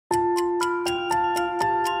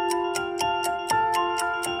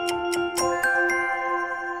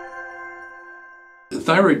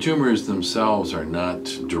Thyroid tumors themselves are not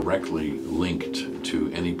directly linked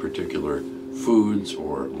to any particular foods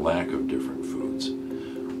or lack of different foods.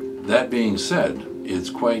 That being said, it's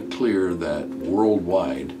quite clear that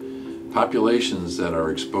worldwide, populations that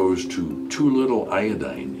are exposed to too little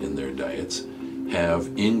iodine in their diets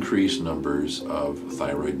have increased numbers of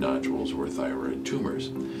thyroid nodules or thyroid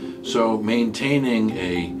tumors. So maintaining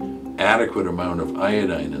an adequate amount of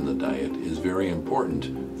iodine in the diet is very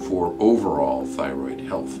important for overall thyroid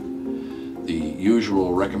health. The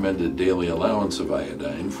usual recommended daily allowance of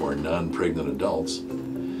iodine for non-pregnant adults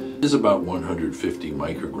is about 150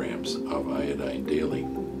 micrograms of iodine daily.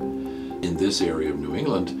 In this area of New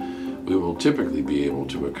England, we will typically be able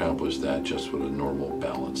to accomplish that just with a normal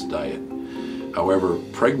balanced diet. However,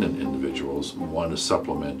 pregnant individuals want to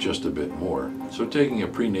supplement just a bit more, so taking a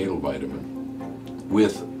prenatal vitamin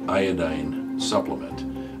with iodine supplement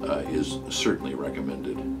is certainly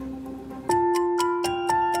recommended.